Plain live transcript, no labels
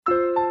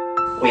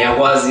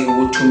uyakwazi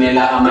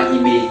ukuthumela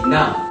ama-email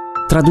na.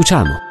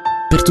 Traduciamo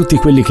per tutti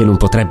quelli che non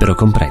potrebbero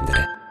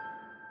comprendere.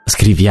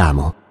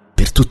 Scriviamo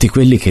per tutti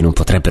quelli che non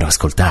potrebbero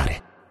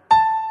ascoltare.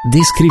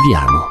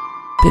 Descriviamo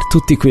per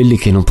tutti quelli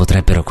che non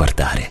potrebbero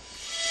guardare.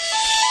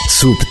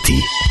 Subti,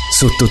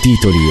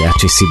 sottotitoli e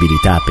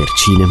accessibilità per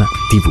cinema,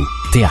 TV,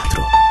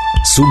 teatro.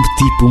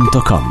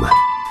 Subti.com.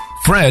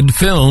 Fred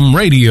Film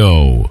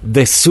Radio.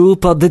 The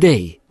Soup of the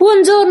Day.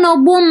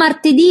 Buongiorno, buon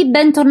martedì,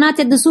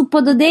 bentornati a The Soup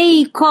of the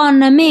Day con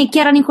me,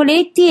 Chiara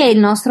Nicoletti, e il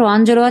nostro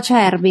Angelo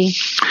Acerbi.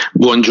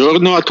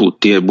 Buongiorno a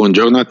tutti e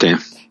buongiorno a te.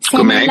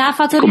 Com'è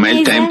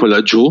il tempo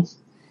laggiù?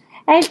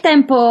 Il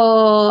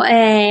tempo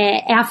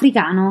è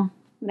africano,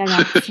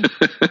 ragazzi.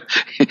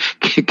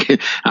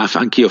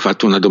 Anch'io ho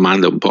fatto una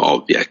domanda un po'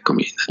 ovvia,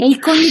 eccomi. E il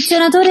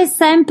condizionatore è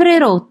sempre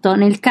rotto,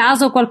 nel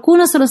caso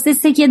qualcuno se lo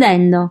stesse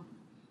chiedendo.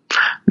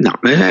 No,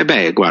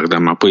 guarda,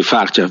 ma puoi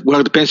farci.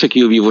 Guarda, pensa che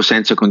io vivo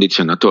senza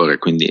condizionatore,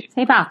 quindi.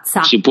 Sei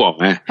pazza. Si può,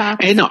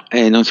 no,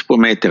 non si può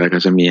mettere a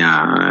casa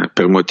mia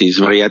per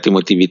svariati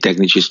motivi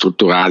tecnici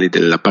strutturali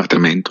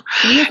dell'appartamento.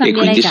 E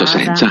quindi sto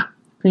senza.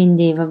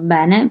 Quindi va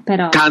bene,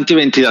 però. Tanti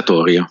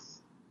ventilatori.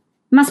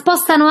 Ma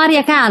spostano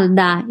aria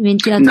calda i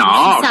ventilatori?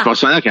 No,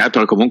 spostano aria calda,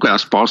 però comunque la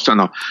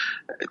spostano,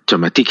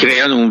 insomma, ti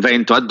creano un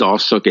vento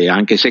addosso che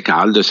anche se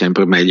caldo è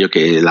sempre meglio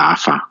che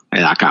l'AFA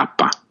e la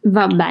K.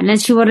 Va bene,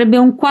 ci vorrebbe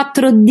un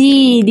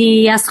 4D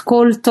di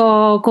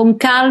ascolto con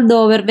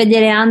caldo per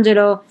vedere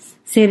Angelo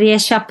se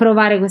riesce a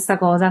provare questa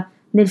cosa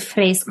del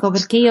fresco,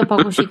 perché io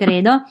poco ci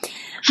credo.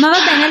 Ma va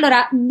bene,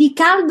 allora, di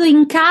caldo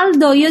in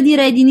caldo io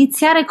direi di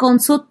iniziare con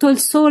Sotto il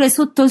sole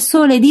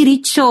di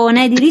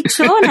Riccione,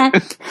 ecco.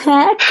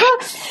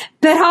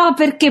 Però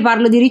perché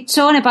parlo di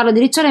Riccione? Parlo di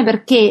Riccione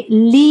perché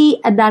lì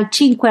dal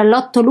 5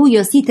 all'8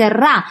 luglio si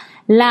terrà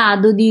la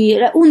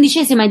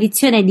 11ª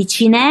edizione di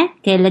Cine,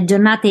 che è le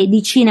giornate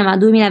di cinema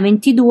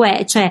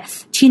 2022, cioè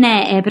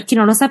Cine, per chi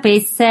non lo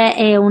sapesse,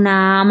 è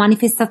una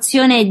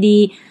manifestazione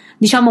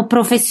diciamo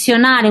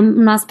professionale,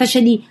 una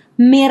specie di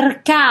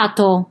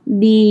mercato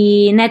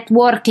di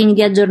networking,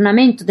 di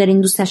aggiornamento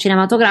dell'industria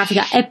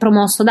cinematografica, è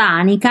promosso da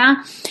Anica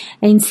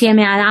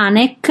insieme ad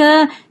ANEC,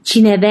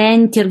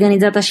 Cineventi,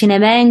 organizzata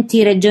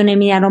Cineventi, Regione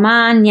Emilia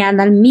Romagna,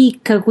 dal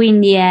MIC,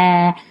 quindi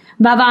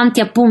va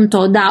avanti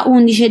appunto da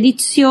 11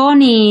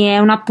 edizioni, è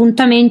un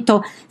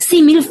appuntamento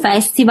simil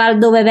festival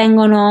dove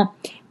vengono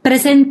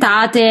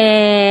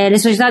presentate, le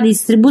società di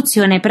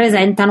distribuzione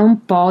presentano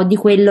un po' di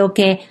quello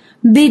che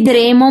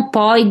vedremo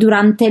poi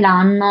durante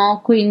l'anno,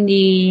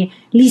 quindi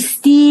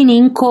listini,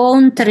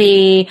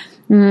 incontri,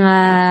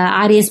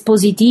 aree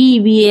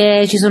espositivi,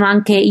 e ci sono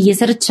anche gli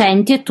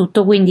esercenti e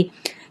tutto, quindi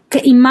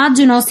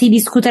immagino si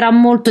discuterà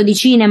molto di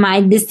cinema e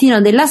il destino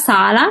della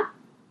sala.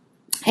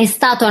 È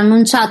stato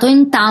annunciato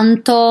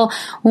intanto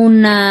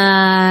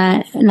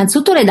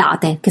innanzitutto le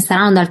date, che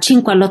saranno dal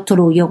 5 all'8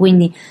 luglio,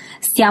 quindi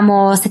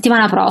stiamo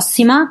settimana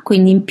prossima,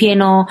 quindi in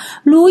pieno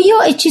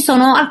luglio, e ci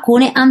sono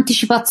alcune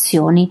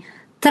anticipazioni,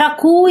 tra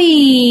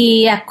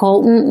cui ecco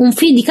un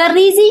film di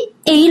Carrisi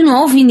e il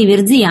nuovo film di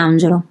Virzì,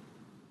 Angelo.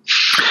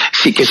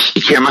 Sì, che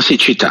si chiama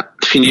Siccità,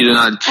 film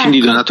di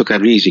Donato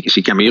Carrisi, che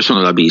si chiama Io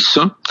sono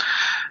l'abisso,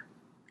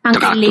 anche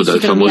tratto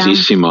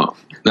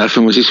dal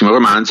famosissimo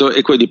romanzo,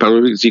 e quello di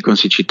Paolo Virzì con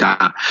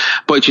Siccità.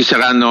 Poi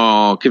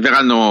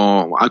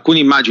verranno alcune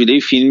immagini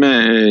dei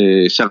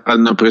film,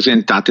 saranno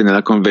presentate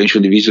nella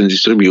Convention Division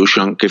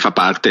Distribution, che fa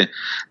parte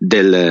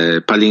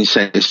del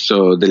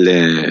palinsesto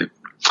della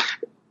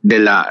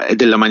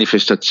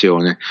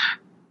manifestazione.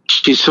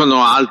 Ci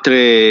sono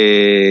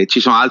altre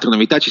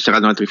novità, ci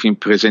saranno altri film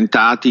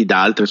presentati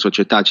da altre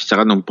società, ci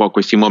saranno un po'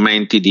 questi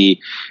momenti di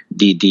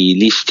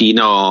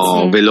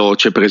listino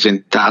veloce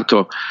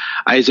presentato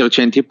a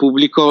esercenti e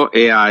pubblico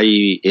e a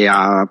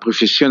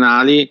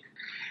professionali.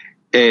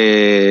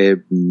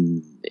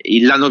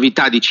 La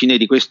novità di Cine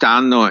di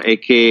quest'anno è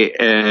che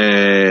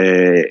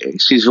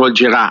si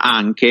svolgerà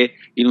anche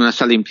in una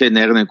sala in plein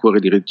air nel cuore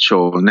di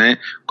Riccione,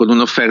 con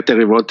un'offerta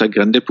rivolta al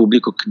grande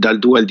pubblico dal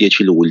 2 al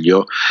 10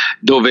 luglio,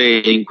 dove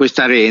in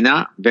questa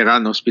arena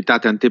verranno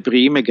ospitate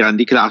anteprime,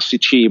 grandi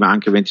classici, ma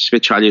anche eventi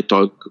speciali e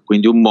talk,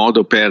 quindi un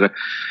modo per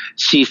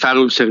fare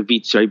un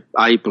servizio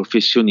ai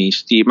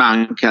professionisti, ma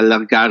anche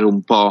allargare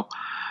un po'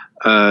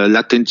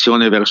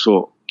 l'attenzione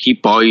verso chi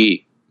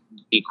poi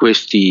di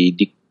questi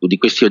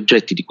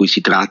oggetti di cui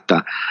si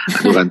tratta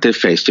durante il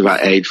festival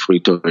è il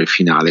fruitore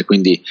finale.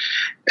 Quindi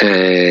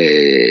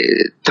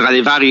tra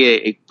le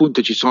varie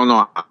appunto ci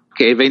sono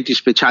anche eventi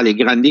speciali,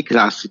 grandi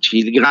classici.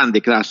 Il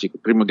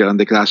primo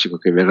grande classico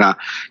che verrà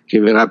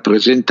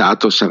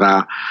presentato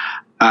sarà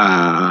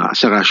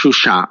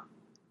Shusha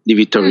di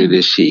Vittorio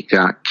De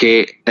Sica,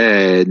 che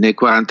nel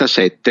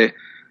 1947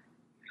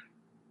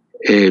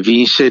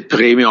 vinse il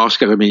premio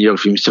Oscar al miglior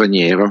film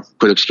straniero,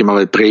 quello che si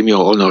chiamava il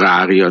premio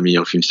onorario al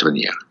miglior film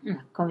straniero.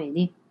 Ecco,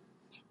 vedi.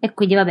 E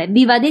quindi vabbè,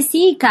 viva De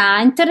Sica.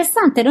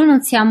 Interessante, noi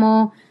non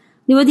siamo,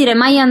 devo dire,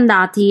 mai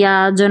andati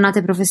a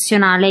giornate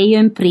professionali, io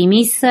in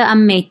primis,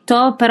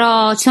 ammetto,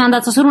 però ci sono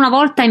andato solo una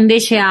volta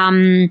invece a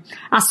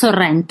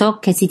Sorrento,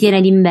 che si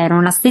tiene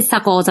d'inverno, la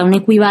stessa cosa, un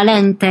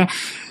equivalente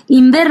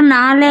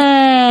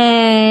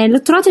invernale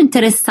l'ho trovato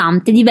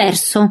interessante,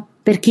 diverso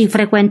per chi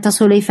frequenta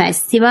solo i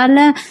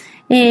festival,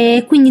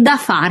 e quindi da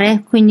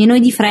fare. Quindi noi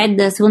di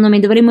Fred secondo me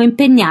dovremmo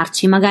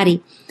impegnarci,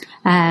 magari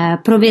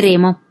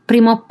proveremo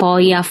prima o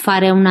poi a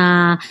fare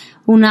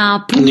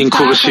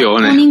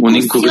un'incursione in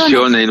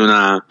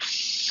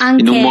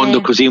un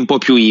mondo così un po'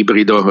 più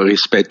ibrido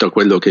rispetto a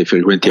quello che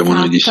frequentiamo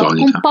noi di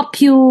solito. Un po'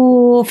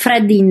 più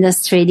Fred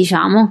Industry,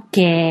 diciamo,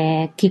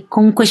 che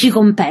comunque ci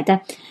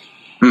compete.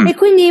 E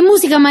quindi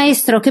musica,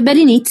 maestro, che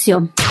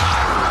bell'inizio.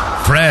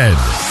 Fred.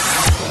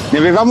 Ne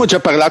avevamo già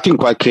parlato in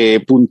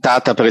qualche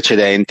puntata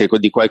precedente,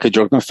 di qualche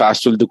giorno fa,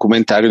 sul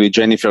documentario di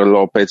Jennifer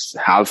Lopez,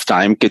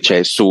 Halftime, che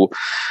c'è su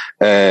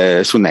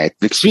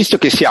Netflix. Visto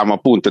che siamo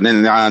appunto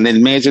nel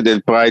mese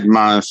del Pride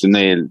Month,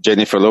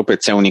 Jennifer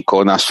Lopez è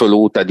un'icona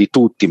assoluta di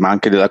tutti, ma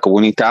anche della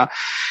comunità,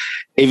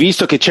 e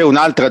visto che c'è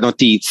un'altra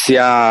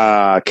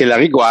notizia che la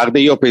riguarda,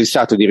 io ho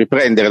pensato di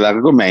riprendere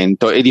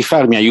l'argomento e di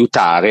farmi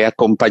aiutare,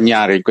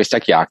 accompagnare in questa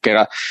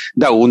chiacchiera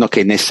da uno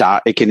che ne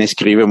sa e che ne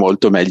scrive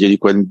molto meglio di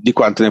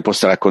quanto ne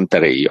possa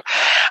raccontare io.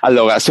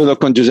 Allora, sono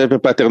con Giuseppe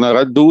Paternò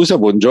Raddusa.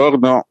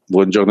 Buongiorno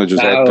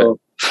Giuseppe.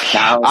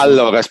 Ciao.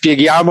 Allora,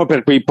 spieghiamo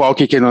per quei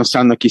pochi che non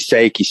sanno chi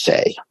sei.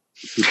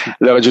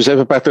 Allora,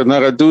 Giuseppe Paternò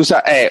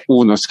Raddusa è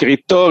uno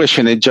scrittore,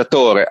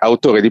 sceneggiatore,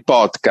 autore di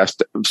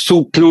podcast,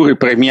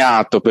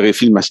 pluripremiato per il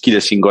film Maschile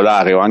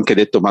Singolare, o anche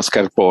detto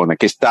Mascarpone,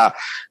 che sta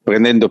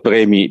prendendo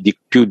premi di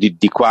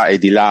qua e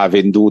di là,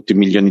 venduti in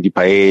milioni di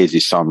paesi,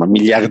 insomma,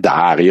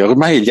 miliardario,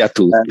 ormai li ha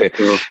tutte.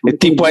 È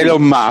tipo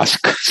Elon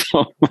Musk,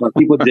 insomma.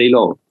 Tipo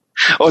J-Lo.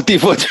 O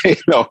tipo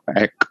J-Lo,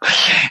 ecco.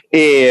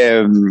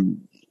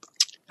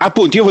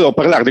 Appunto, io volevo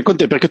parlarne con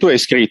te perché tu hai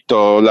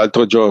scritto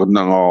l'altro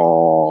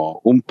giorno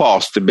un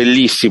post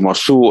bellissimo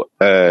su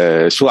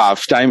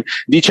Halftime,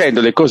 dicendo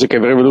le cose che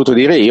avrei voluto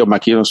dire io, ma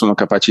che io non sono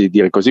capace di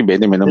dire così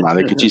bene, meno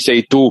male che ci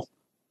sei tu.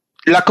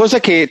 La cosa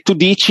che tu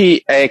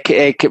dici è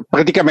che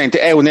praticamente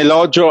è un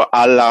elogio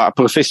alla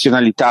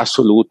professionalità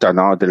assoluta,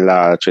 no,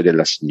 della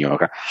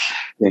signora,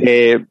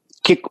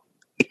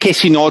 che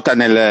si nota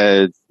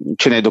nel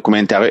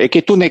documentario, e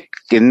che tu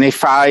ne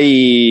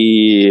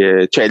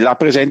fai, cioè la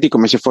presenti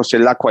come se fosse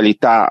la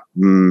qualità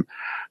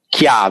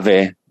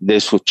chiave del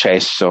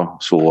successo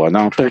suo,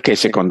 no? Perché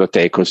secondo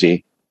te è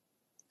così?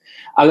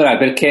 Allora,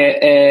 perché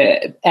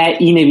è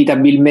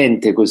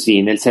inevitabilmente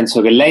così, nel senso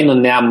che lei non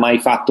ne ha mai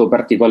fatto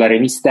particolare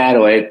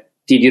mistero, e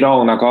ti dirò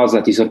una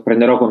cosa, ti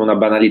sorprenderò con una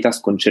banalità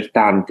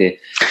sconcertante,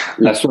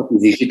 la sua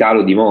fisicità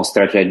lo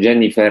dimostra, cioè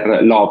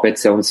Jennifer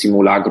Lopez è un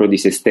simulacro di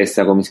se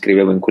stessa, come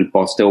scrivevo in quel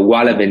post, è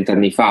uguale a 20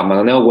 anni fa, ma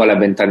non è uguale a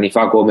 20 anni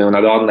fa come una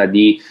donna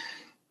di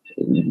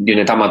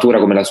un'età matura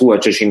come la sua,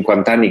 cioè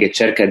 50 anni, che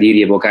cerca di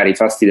rievocare i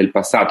fasti del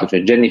passato. Cioè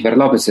Jennifer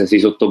Lopez si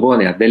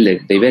sottopone a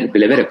delle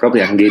vere e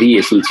proprie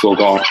angherie sul suo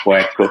corpo,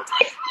 ecco,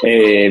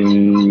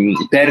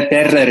 per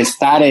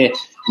restare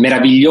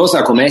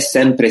meravigliosa come è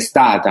sempre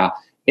stata.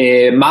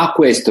 Ma a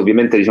questo,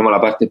 ovviamente, diciamo la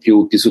parte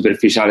più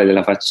superficiale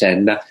della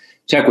faccenda,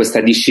 c'è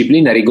questa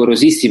disciplina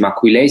rigorosissima a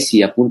cui lei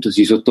si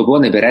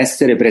sottopone per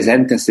essere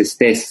presente a se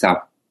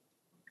stessa.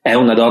 È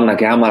una donna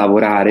che ama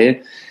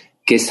lavorare,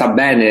 che sa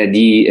bene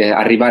di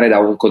arrivare da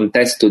un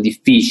contesto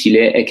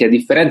difficile, e che, a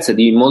differenza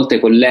di molte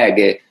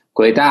colleghe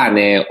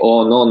coetanee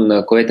o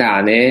non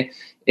coetanee,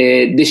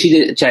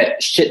 decide, cioè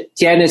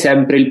tiene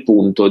sempre il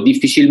punto.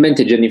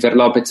 Difficilmente Jennifer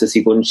Lopez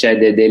si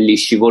concede degli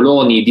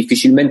scivoloni,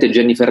 difficilmente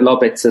Jennifer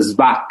Lopez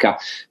svacca,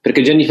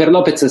 perché Jennifer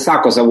Lopez sa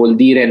cosa vuol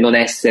dire non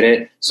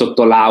essere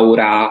sotto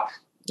l'aura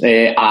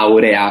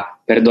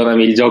aurea,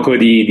 perdonami il gioco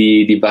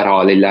di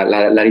parole,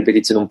 la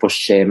ripetizione un po'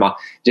 scema.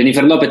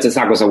 Jennifer Lopez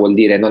sa cosa vuol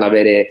dire non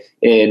avere,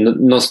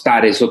 non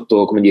stare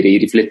sotto, come dire, i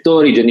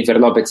riflettori. Jennifer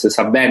Lopez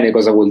sa bene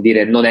cosa vuol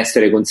dire non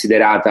essere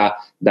considerata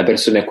da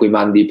persone a cui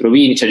mandi i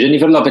provini. Cioè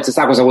Jennifer Lopez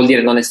sa cosa vuol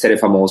dire non essere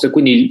famoso, e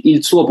quindi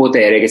il suo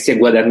potere, che si è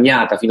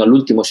guadagnata fino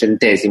all'ultimo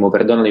centesimo,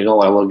 perdono di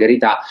nuovo la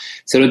volgarità,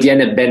 se lo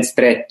tiene ben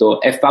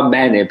stretto, e fa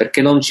bene,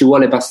 perché non ci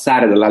vuole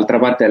passare dall'altra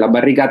parte della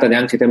barricata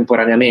neanche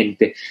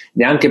temporaneamente,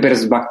 neanche per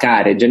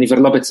sbaccare. Jennifer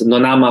Lopez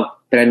non ama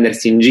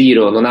prendersi in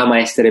giro, non ama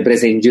essere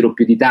presa in giro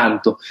più di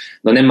tanto,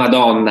 non è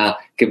Madonna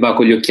che va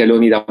con gli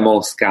occhialoni da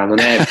Mosca,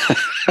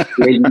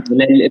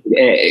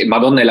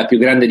 Madonna è la più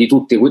grande di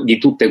tutte,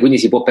 quindi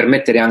si può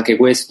permettere anche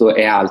questo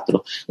e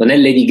altro. Non è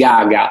Lady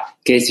Gaga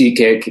che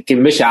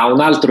invece ha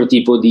un altro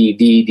tipo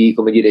di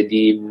come dire,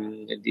 di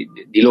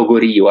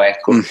logorio,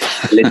 ecco.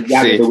 Lady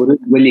Gaga sì.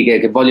 Quelli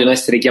che vogliono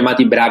essere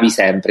chiamati bravi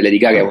sempre. Lady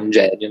Gaga è un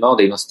genio, no?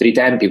 Dei nostri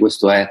tempi,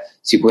 questo è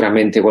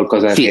sicuramente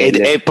qualcosa sì,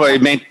 e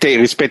probabilmente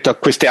rispetto a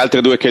queste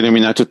altre due che hai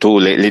nominato tu,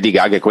 Lady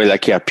Gaga è quella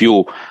che ha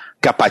più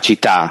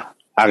capacità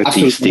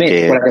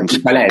artistiche,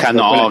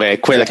 canore,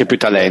 quella che ha più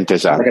talento,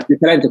 esatto. Quella che ha più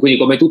talento, quindi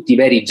come tutti i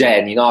veri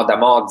geni, no? Da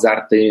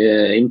Mozart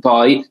in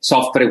poi,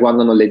 soffre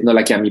quando non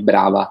la chiami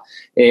brava.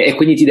 e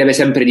quindi ti deve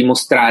sempre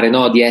dimostrare,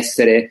 no, di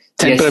essere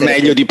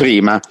meglio di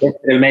prima.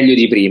 Essere meglio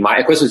di prima,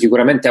 e questo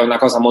sicuramente è una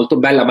cosa molto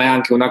bella, ma è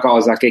anche una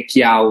cosa che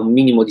chi ha un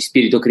minimo di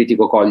spirito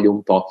critico coglie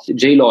un po'.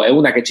 J-Lo è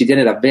una che ci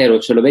tiene davvero,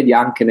 ce lo vedi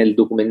anche nel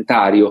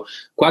documentario,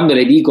 quando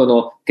le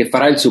dicono che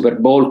farà il Super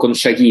Bowl con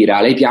Shakira,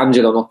 lei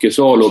piange da un occhio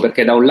solo,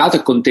 perché da un lato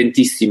è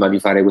contentissima di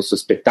fare questo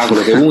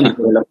spettacolo che è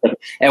unico,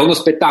 è uno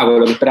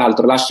spettacolo che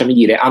peraltro, lasciami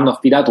dire, hanno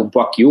affidato un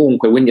po' a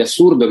chiunque, quindi è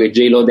assurdo che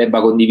J-Lo debba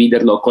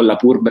condividerlo con la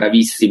pur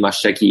bravissima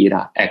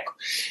Shakira. Ecco,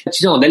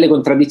 ci sono delle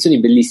contraddizioni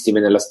bellissime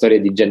nella storia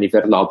di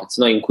Jennifer Lopez,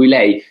 no? In cui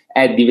lei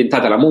è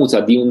diventata la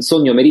musa di un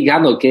sogno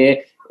americano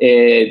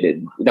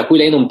da cui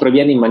lei non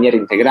proviene in maniera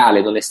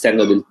integrale, non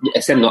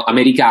essendo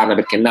americana,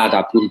 perché è nata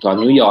appunto a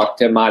New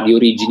York, ma di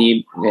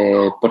origini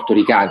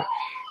portoricane,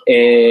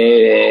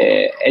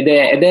 ed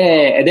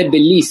è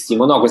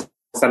bellissimo, no? Questa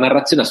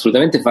narrazione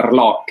assolutamente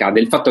farlocca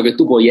del fatto che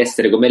tu puoi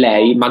essere come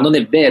lei, ma non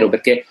è vero,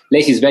 perché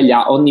lei si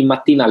sveglia ogni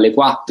mattina alle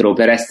 4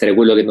 per essere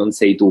quello che non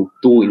sei tu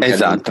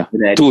esatto,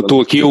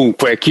 tu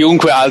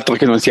chiunque altro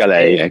che non sia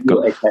lei,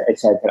 ecco,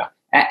 eccetera.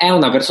 È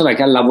una persona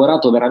che ha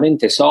lavorato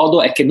veramente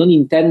sodo e che non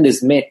intende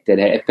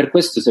smettere, e per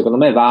questo secondo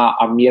me va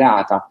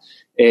ammirata,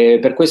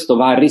 per questo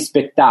va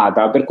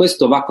rispettata, per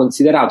questo va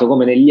considerato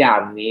come negli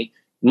anni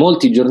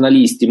molti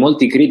giornalisti,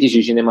 molti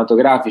critici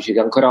cinematografici che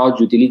ancora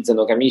oggi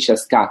utilizzano camicie a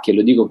scacchi, e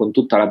lo dico con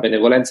tutta la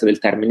benevolenza del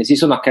termine, si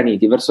sono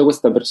accaniti verso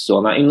questa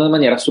persona in una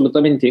maniera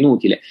assolutamente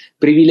inutile,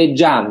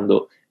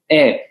 privilegiando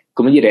e,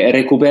 come dire,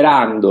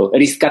 recuperando,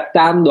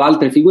 riscattando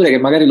altre figure che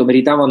magari lo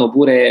meritavano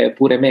pure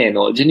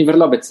meno. Jennifer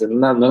Lopez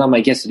non ha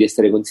mai chiesto di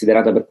essere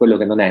considerata per quello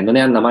che non è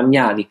Anna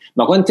Magnani,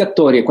 ma quanti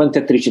attori e quante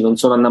attrici non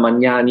sono Anna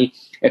Magnani,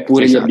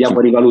 eppure li abbiamo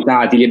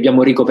rivalutati, li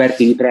abbiamo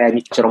ricoperti di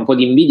premi. C'era un po'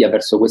 di invidia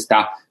verso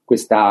questa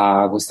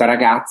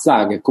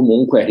ragazza che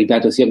comunque,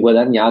 ripeto, si è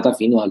guadagnata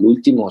fino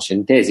all'ultimo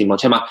centesimo.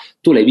 Cioè, ma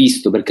tu l'hai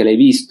visto, perché l'hai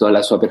visto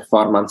la sua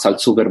performance al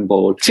Super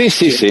Bowl. Sì.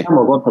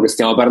 Rendiamo conto che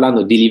stiamo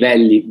parlando di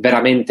livelli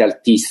veramente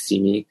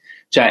altissimi.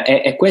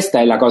 Cioè, e questa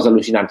è la cosa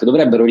allucinante.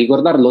 Dovrebbero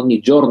ricordarlo ogni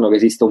giorno che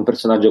esiste un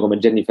personaggio come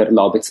Jennifer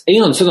Lopez. E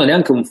io non sono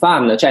neanche un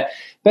fan, cioè,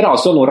 però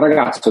sono un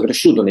ragazzo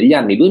cresciuto negli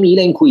anni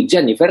 2000 in cui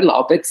Jennifer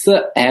Lopez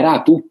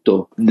era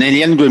tutto.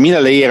 Negli anni 2000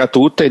 lei era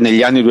tutto, e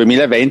negli anni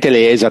 2020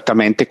 lei è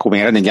esattamente come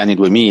era negli anni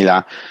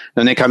 2000.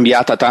 Non è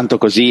cambiata tanto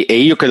così, e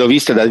io che l'ho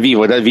vista dal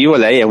vivo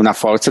lei è una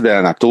forza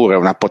della natura,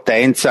 una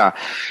potenza,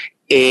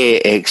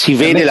 e si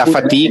vede la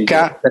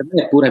fatica. Meglio. Per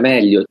me è pure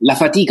meglio. La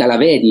fatica la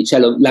vedi, cioè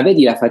la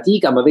vedi la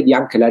fatica, ma vedi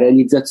anche la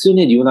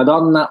realizzazione di una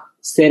donna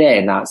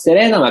serena,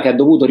 ma che ha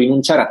dovuto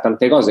rinunciare a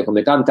tante cose,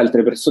 come tante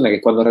altre persone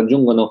che quando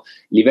raggiungono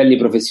livelli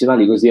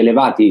professionali così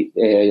elevati,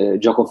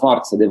 gioco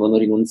forza, devono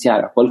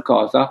rinunziare a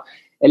qualcosa.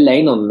 E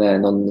lei non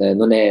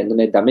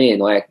è da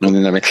meno, ecco.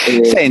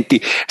 Senti,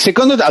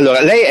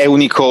 allora, lei è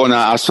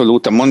un'icona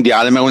assoluta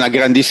mondiale, ma è una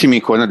grandissima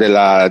icona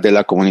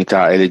della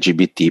comunità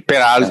LGBT.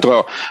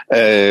 Peraltro,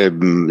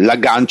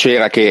 l'aggancio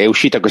era che è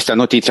uscita questa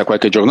notizia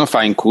qualche giorno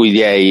fa in cui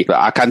lei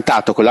ha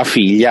cantato con la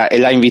figlia e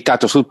l'ha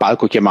invitato sul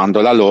palco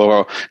chiamandola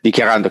loro,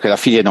 dichiarando che la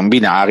figlia è non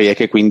binaria e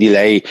che quindi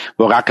lei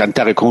vorrà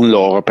cantare con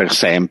loro per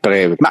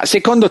sempre. Ma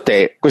secondo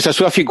te questa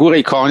sua figura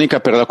iconica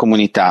per la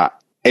comunità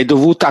è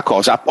dovuta a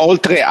cosa?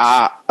 Oltre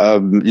a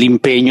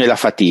l'impegno e la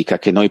fatica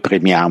che noi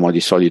premiamo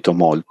di solito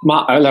molto.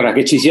 Ma allora,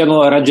 che ci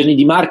siano ragioni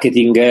di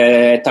marketing,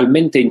 è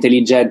talmente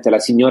intelligente la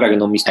signora che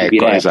non mi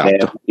stupirebbe. Ecco,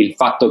 esatto. Il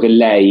fatto che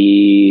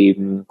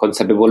lei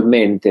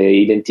consapevolmente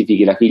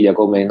identifichi la figlia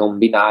come non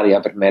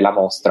binaria, per me la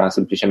mostra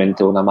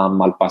semplicemente una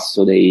mamma al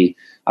passo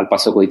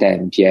coi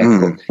tempi,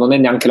 ecco. Non è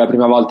neanche la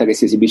prima volta che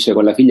si esibisce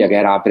con la figlia, che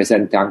era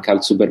presente anche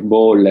al Super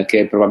Bowl,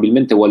 che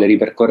probabilmente vuole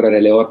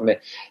ripercorrere le orme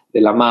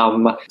della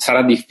mamma.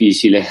 Sarà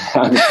difficile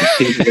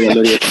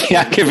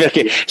anche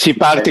perché si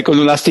parte con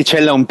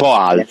un'asticella un po'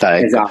 alta,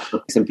 ecco.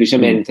 Esatto,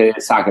 semplicemente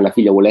sa che la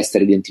figlia vuole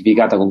essere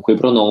identificata con quei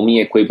pronomi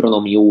e quei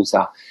pronomi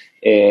usa.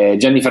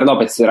 Jennifer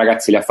Lopez,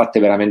 ragazzi, le ha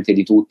fatte veramente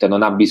di tutte,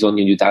 non ha bisogno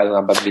di aiutare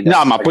una bambina.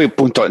 No, ma poi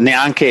appunto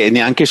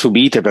neanche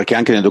subite, perché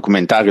anche nel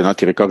documentario, no,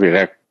 ti ricordi,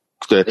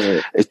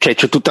 c'è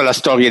tutta la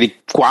storia di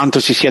quanto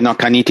si siano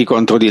accaniti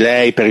contro di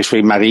lei per i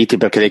suoi mariti,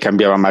 perché lei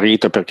cambiava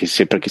marito, perché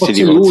si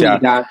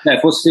divorziava.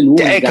 Fosse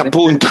l'unica,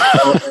 appunto.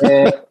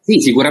 Sì,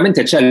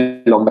 sicuramente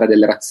c'è l'ombra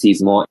del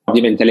razzismo.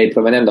 Ovviamente lei,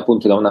 provenendo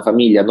appunto da una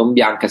famiglia non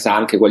bianca, sa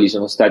anche quali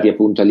sono stati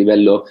appunto a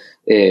livello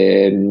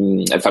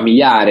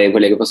familiare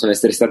quelle che possono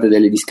essere state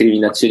delle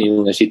discriminazioni in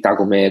una città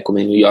come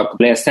New York.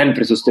 Lei ha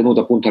sempre sostenuto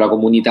appunto la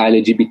comunità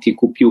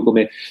LGBTQ+,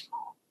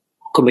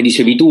 come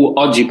dicevi tu.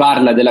 Oggi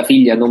parla della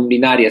figlia non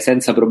binaria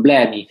senza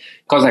problemi,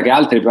 cosa che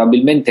altri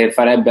probabilmente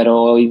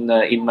farebbero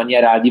in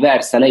maniera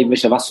diversa. Lei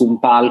invece va su un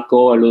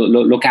palco,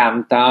 lo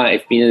canta,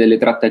 e fine delle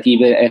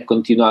trattative e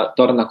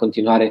torna a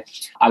continuare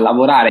a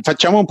lavorare.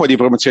 Facciamo un po' di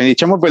promozione,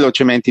 diciamo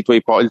velocemente i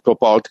tuoi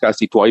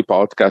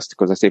podcast,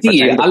 cosa stai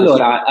facendo?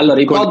 Allora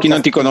i podcast, chi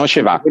non ti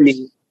conosce va.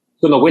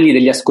 Sono quelli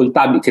degli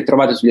ascoltabili che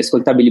trovate sugli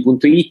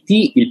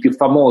ascoltabili.it. Il più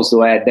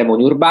famoso è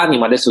Demoni Urbani,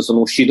 ma adesso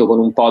sono uscito con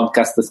un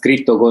podcast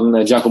scritto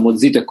con Giacomo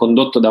Zito e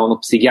condotto da uno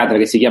psichiatra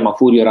che si chiama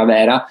Furio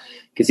Ravera,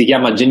 che si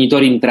chiama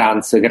Genitori in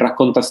Trance, che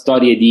racconta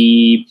storie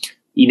di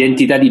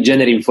identità di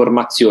genere in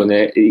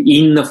formazione,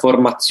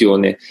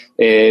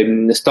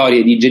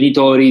 storie di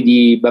genitori,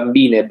 di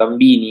bambine,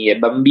 bambini e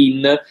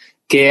bambine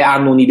che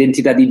hanno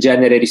un'identità di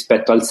genere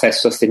rispetto al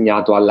sesso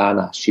assegnato alla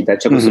nascita.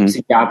 C'è questo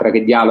psichiatra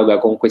che dialoga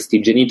con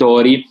questi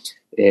genitori,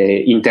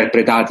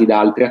 interpretati da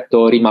altri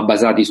attori ma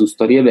basati su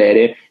storie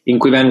vere, in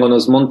cui vengono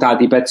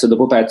smontati pezzo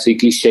dopo pezzo i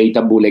cliché, i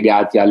tabù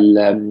legati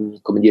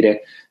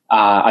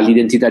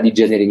all'identità di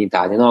genere in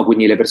Italia, no?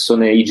 Quindi le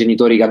persone, i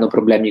genitori che hanno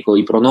problemi con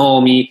i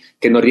pronomi,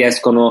 che non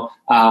riescono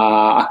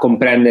a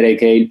comprendere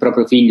che il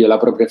proprio figlio, la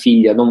propria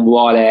figlia non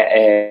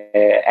vuole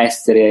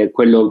essere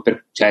quello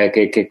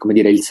che come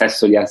dire, il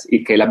sesso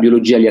che la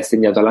biologia gli ha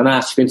assegnato alla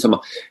nascita. Insomma,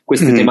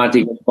 queste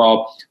tematiche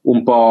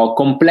un po'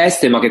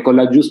 complesse, ma che con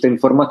la giusta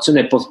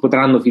informazione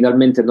potranno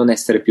finalmente non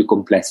essere più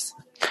complesse.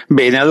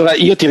 Bene, allora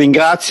io ti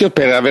ringrazio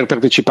per aver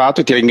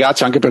partecipato e ti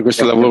ringrazio anche per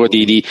questo lavoro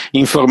di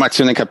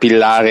informazione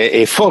capillare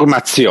e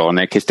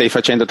formazione che stai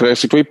facendo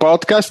attraverso i tuoi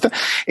podcast,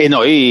 e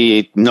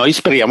noi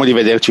speriamo di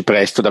vederci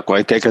presto da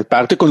qualche parte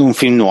con un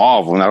film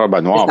nuovo, una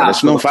roba nuova. Esatto.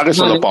 Adesso non fare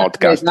solo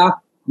podcast.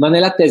 Ma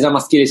nell'attesa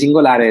maschile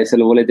singolare, se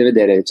lo volete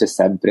vedere, c'è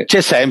sempre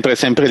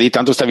lì,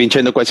 tanto sta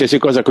vincendo qualsiasi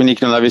cosa, quindi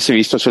chi non l'avesse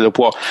visto se lo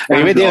può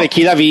rivedere,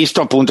 chi l'ha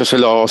visto appunto se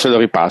lo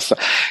ripassa.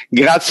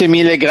 Grazie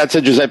mille, grazie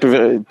a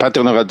Giuseppe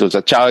Paterno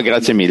Radusa, ciao e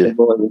grazie mille.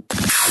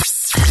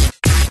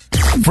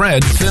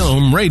 Fred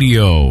Film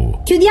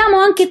Radio. Chiudiamo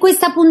anche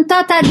questa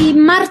puntata di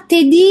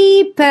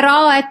martedì,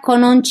 però ecco,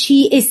 non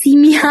ci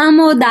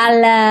esimiamo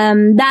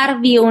dal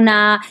darvi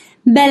una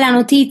bella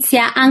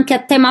notizia anche a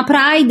tema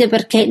Pride,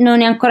 perché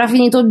non è ancora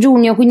finito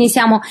giugno, quindi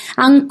siamo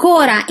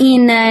ancora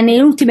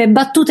nelle ultime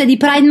battute di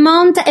Pride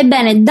Month.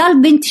 Ebbene, dal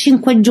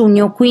 25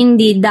 giugno,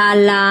 quindi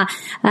dal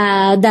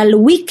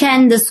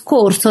weekend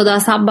scorso, da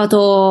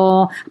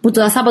sabato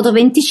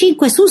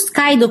 25, su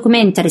Sky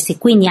Documentaries, e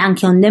quindi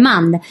anche on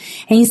demand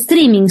e in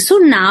streaming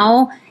sul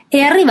Now, è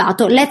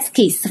arrivato Let's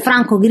Kiss,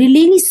 Franco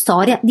Grillini,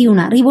 storia di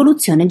una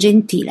rivoluzione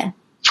gentile.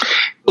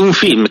 Un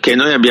film che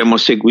noi abbiamo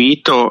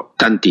seguito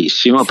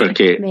tantissimo,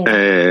 perché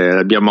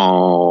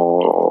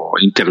abbiamo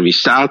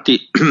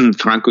intervistati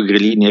Franco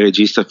Grillini e il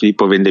regista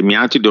Filippo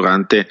Vendemmiati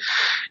durante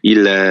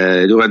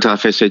la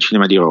Festa del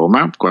Cinema di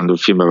Roma, quando il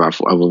film aveva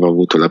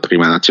avuto la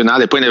prima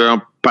nazionale. Poi ne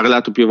avevamo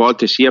parlato più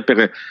volte sia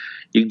per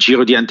il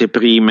giro di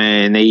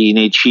anteprime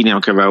nei cinema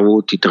che aveva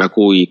avuti, tra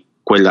cui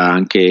quella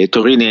anche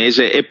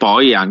torinese, e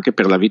poi anche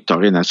per la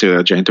vittoria in Nastri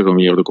d'Argento come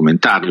miglior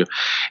documentario,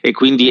 e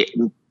quindi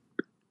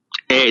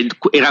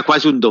era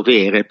quasi un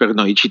dovere per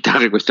noi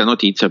citare questa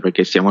notizia,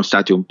 perché siamo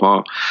stati un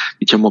po',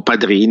 diciamo,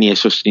 padrini e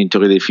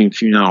sostenitori del film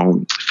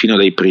fino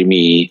dai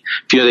primi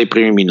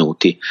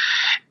minuti.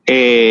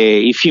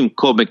 E il film,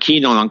 come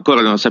chi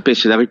ancora non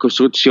sapesse, la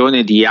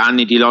ricostruzione di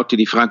anni di lotti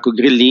di Franco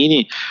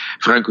Grillini,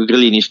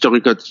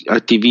 storico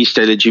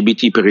attivista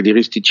LGBT per i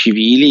diritti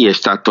civili, è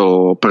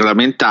stato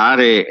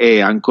parlamentare e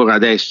ancora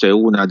adesso è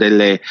una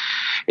delle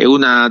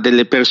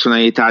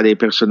personalità, dei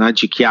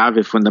personaggi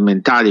chiave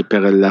fondamentali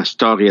per la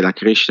storia e la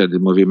crescita del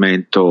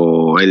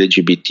movimento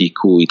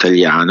LGBTQ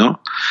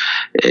italiano,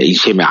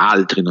 insieme a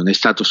altri. Non è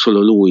stato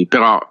solo lui,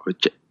 però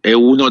è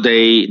uno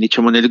dei,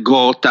 diciamo, nel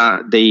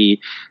gota dei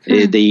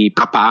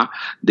papà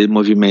del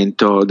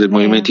movimento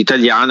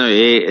italiano,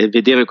 e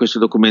vedere questo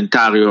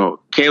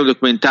documentario, che è un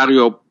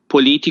documentario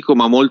politico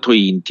ma molto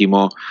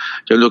intimo,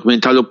 cioè un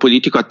documentario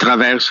politico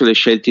attraverso le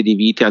scelte di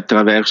vita,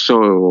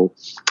 attraverso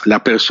la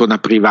persona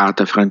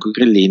privata Franco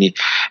Grillini,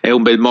 è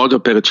un bel modo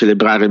per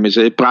celebrare il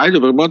mese del Pride,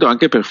 un bel modo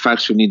anche per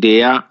farsi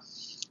un'idea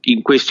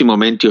in questi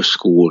momenti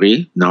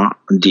oscuri,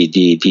 no?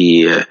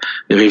 di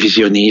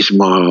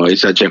revisionismo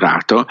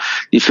esagerato,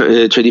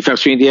 cioè di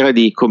farsi un'idea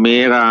di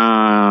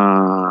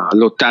com'era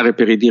lottare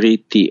per i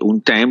diritti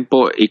un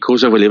tempo e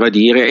cosa voleva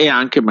dire, e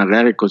anche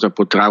magari cosa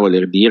potrà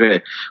voler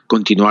dire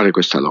continuare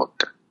questa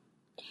lotta.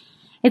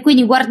 E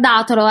quindi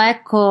guardatelo,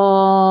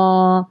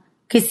 ecco,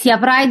 che sia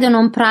Pride o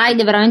non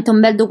Pride, è veramente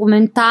un bel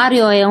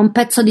documentario e un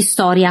pezzo di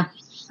storia,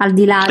 al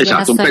di là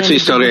della storia, un pezzo di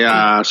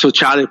storia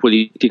sociale e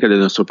politica del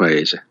nostro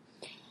paese.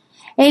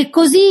 E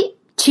così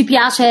ci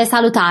piace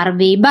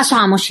salutarvi,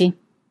 baciamoci,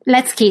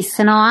 let's kiss,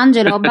 no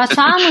Angelo?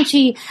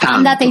 Baciamoci,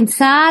 andate in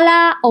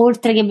sala,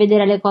 oltre che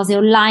vedere le cose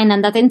online,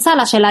 andate in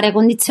sala, c'è l'aria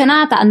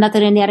condizionata, andate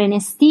nelle arene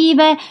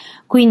estive,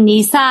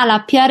 quindi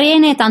sala più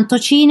arene, tanto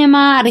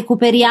cinema,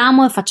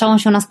 recuperiamo e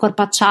facciamoci una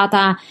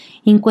scorpacciata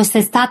in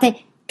quest'estate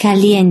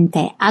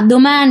caliente. A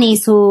domani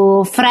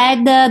su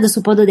Fred, The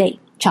Suppodo Day,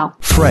 ciao.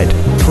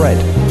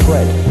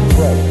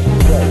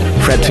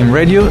 Fred Film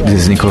Radio,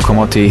 this is Nicolo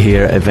Comotti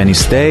here at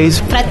Venice Days.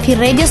 Fred Film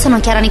Radio, sono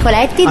Chiara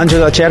Nicoletti.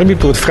 Angelo Acerbi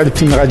pour Fred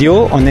Film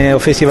Radio, on est au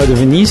Festival de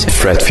Venise.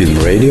 Fred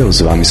Film Radio,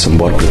 z wami są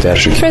Borku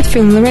Terzik. Fred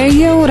Film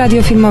Radio,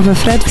 radio filmowe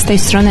Fred, z tej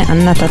strony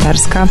Anna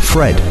Tatarska.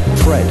 Fred,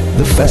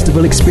 the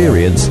festival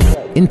experience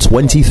in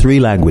 23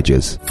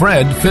 languages.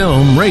 Fred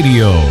Film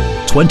Radio.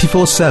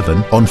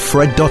 24/7 on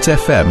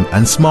Fred.fm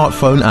and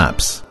smartphone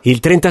apps. Il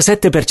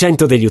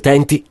 37% degli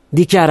utenti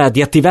dichiara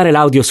di attivare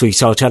l'audio sui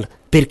social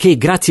perché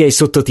grazie ai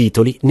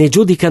sottotitoli ne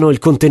giudicano il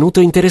contenuto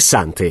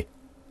interessante.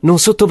 Non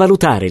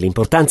sottovalutare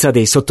l'importanza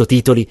dei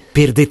sottotitoli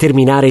per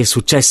determinare il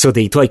successo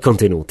dei tuoi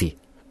contenuti.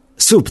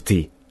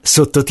 Subti,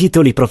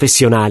 sottotitoli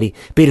professionali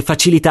per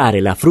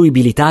facilitare la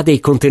fruibilità dei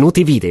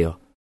contenuti video.